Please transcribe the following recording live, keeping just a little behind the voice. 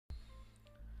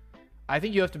I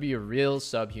think you have to be a real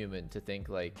subhuman to think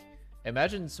like,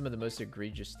 imagine some of the most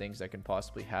egregious things that can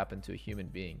possibly happen to a human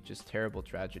being, just terrible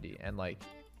tragedy. And like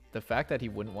the fact that he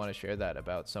wouldn't want to share that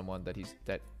about someone that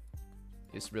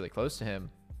is really close to him,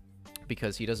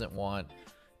 because he doesn't want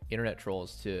internet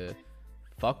trolls to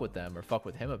fuck with them or fuck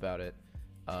with him about it.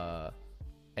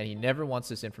 And he never wants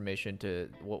this information to,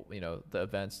 the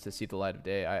events to see the light of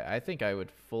day. I think I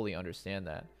would fully understand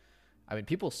that. I mean,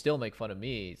 people still make fun of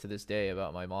me to this day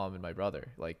about my mom and my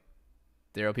brother. Like,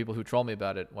 there are people who troll me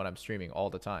about it when I'm streaming all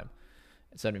the time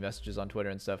and send me messages on Twitter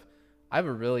and stuff. I have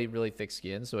a really, really thick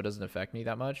skin, so it doesn't affect me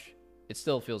that much. It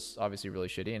still feels obviously really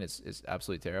shitty, and it's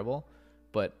absolutely terrible.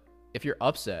 But if you're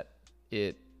upset,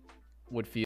 it would feel